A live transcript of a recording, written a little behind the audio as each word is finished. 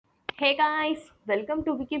Hey guys, welcome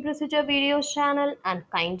to Wiki Procedure Videos channel and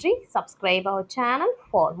kindly subscribe our channel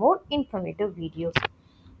for more informative videos.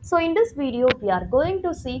 So in this video, we are going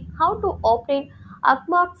to see how to obtain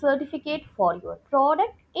Agmark certificate for your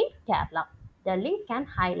product in Kerala. The link I'm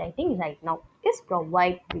highlighting right now is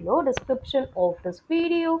provided below description of this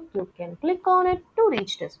video. You can click on it to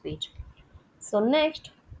reach this page. So next,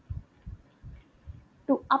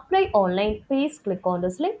 to apply online, please click on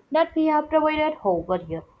this link that we have provided over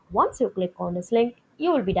here. Once you click on this link,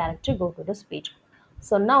 you will be directed to go to this page.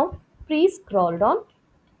 So now, please scroll down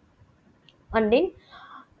and then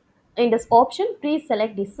in this option, please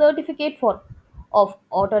select the certificate for of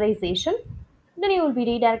authorization. Then you will be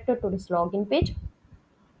redirected to this login page.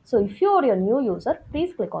 So if you are a new user,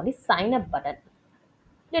 please click on the sign up button.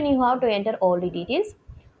 Then you have to enter all the details: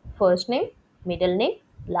 first name, middle name,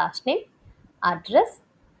 last name, address.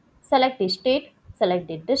 Select the state, select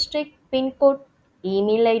the district, PIN code,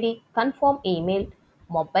 email ID, confirm email,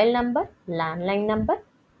 mobile number, landline number,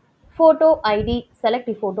 photo ID, select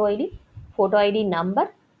the photo ID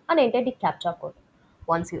number, and enter the captcha code.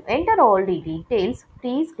 Once you enter all the details,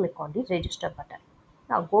 please click on the register button.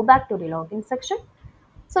 Now go back to the login section.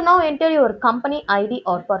 So now enter your company ID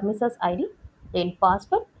or premises ID, then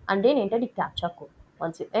password, and then enter the captcha code.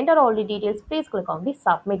 Once you enter all the details, please click on the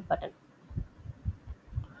submit button.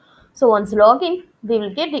 So once login, we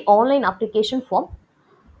will get the online application form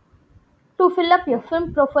to fill up your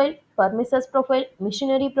film profile, premises profile,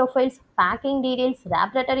 machinery profiles, packing details,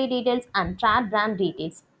 laboratory details, and trade brand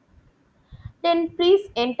details. Then please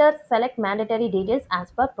enter select mandatory details as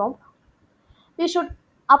per prompt. We should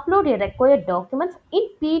upload your required documents in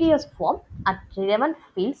PDF form at relevant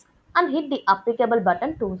fields and hit the applicable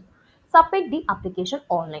button to submit the application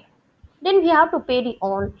online. Then we have to pay the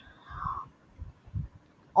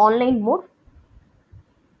online mode.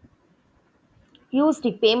 Use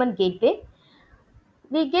the payment gateway.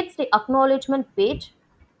 We get the acknowledgement page.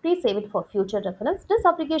 Please save it for future reference. This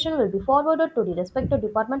application will be forwarded to the respective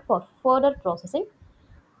department for further processing.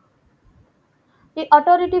 The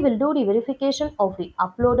authority will do the verification of the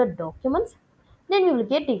uploaded documents. Then we will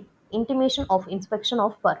get the intimation of inspection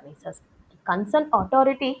of premises. The concerned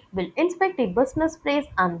authority will inspect the business place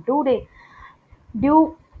and do the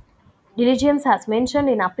due diligence as mentioned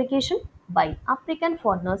in application by applicant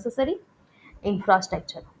for necessary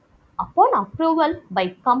infrastructure. Upon approval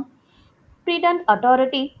by competent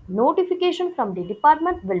authority, notification from the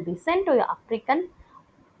department will be sent to your applicant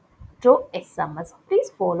through SMS.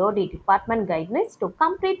 Please follow the department guidelines to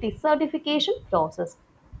complete the certification process.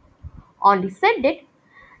 On the set date,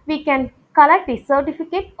 we can collect the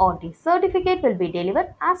certificate or the certificate will be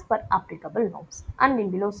delivered as per applicable norms. And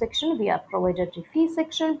in below section, we have provided the fee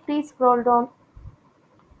section. Please scroll down.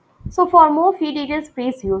 So for more fee details,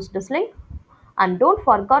 please use this link and don't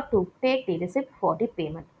forget to take the receipt for the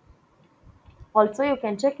payment. Also, you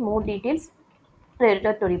can check more details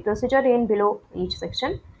related to the procedure in below each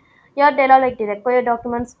section. Here there are like the required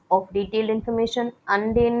documents of detailed information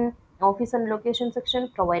and in office and location section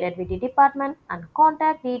provided with the department and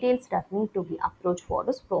contact details that need to be approached for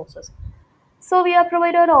this process. So we have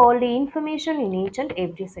provided all the information in each and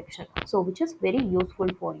every section, so which is very useful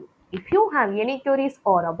for you. If you have any queries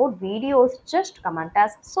or about videos, just comment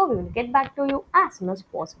us so we will get back to you as soon as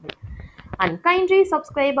possible. And kindly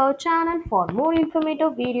subscribe our channel for more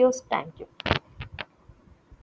informative videos. Thank you.